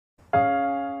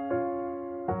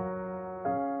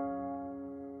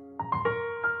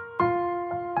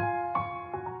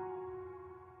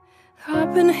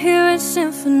up in hearing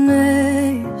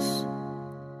symphonies.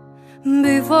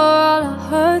 Before all I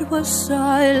heard was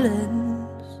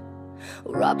silence,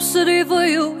 a rhapsody for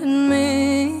you and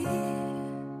me.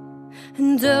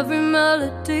 And every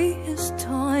melody is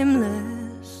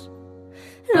timeless.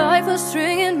 Life was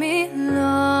stringing me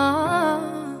along,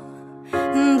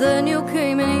 and then you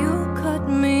came and you cut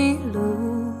me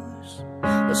loose,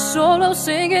 a solo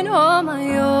singing on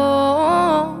my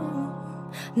own.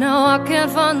 Now I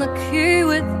can't find the key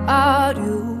without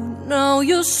you. Now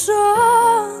your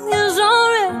song is on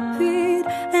repeat,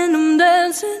 and I'm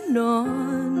dancing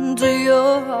on to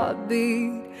your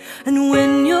heartbeat. And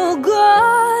when you're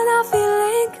gone, I feel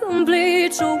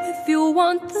incomplete. So if you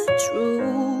want the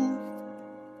truth,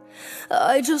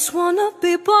 I just wanna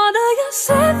be part of your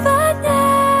symphony.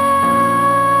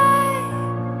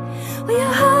 Will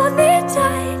you hold me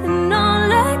tight and not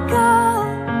let go?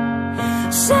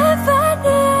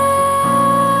 Symphony,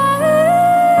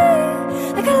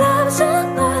 like a love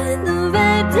song on the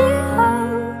radio.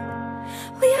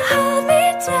 Will you hold me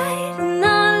tight and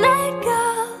not let go?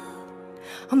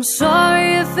 I'm sorry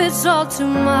if it's all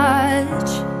too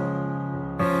much.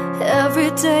 Every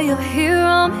day you're here,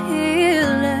 I'm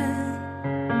healing.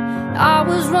 I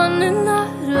was running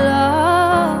out of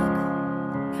luck.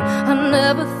 I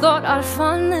never thought I'd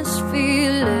find this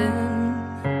feeling.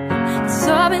 'Cause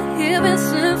I've been hearing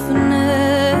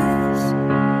symphonies.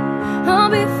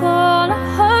 Before all I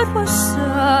heard was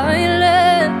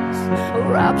silence, a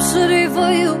rhapsody for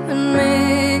you and me.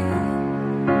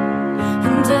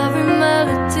 And every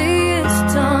melody is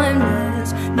timeless.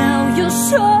 Now your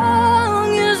song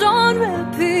is on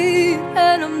repeat,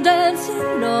 and I'm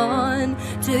dancing on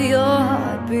to your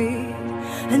heartbeat.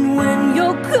 And when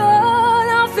you're gone,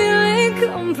 I feel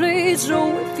incomplete. So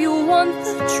if you want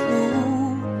the truth,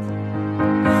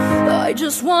 I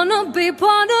just wanna be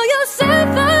part of your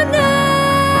symphony.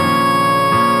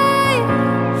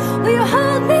 Will you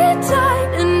hold me tight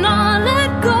and not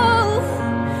let go?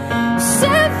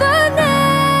 Symphony,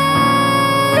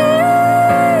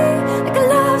 like a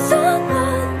love song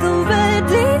on the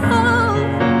radio.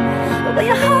 Will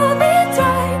you hold me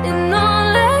tight and not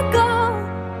let go?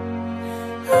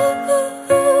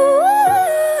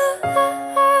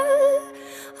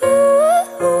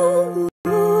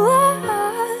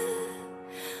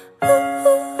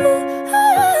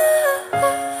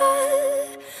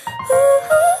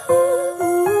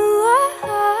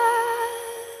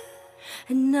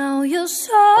 And now your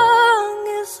song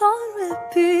is on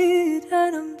repeat,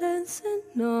 and I'm dancing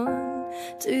on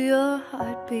to your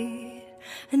heartbeat.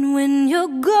 And when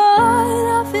you're gone,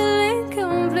 I feel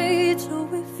incomplete. So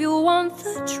if you want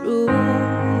the truth,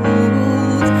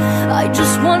 I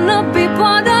just wanna be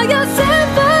part of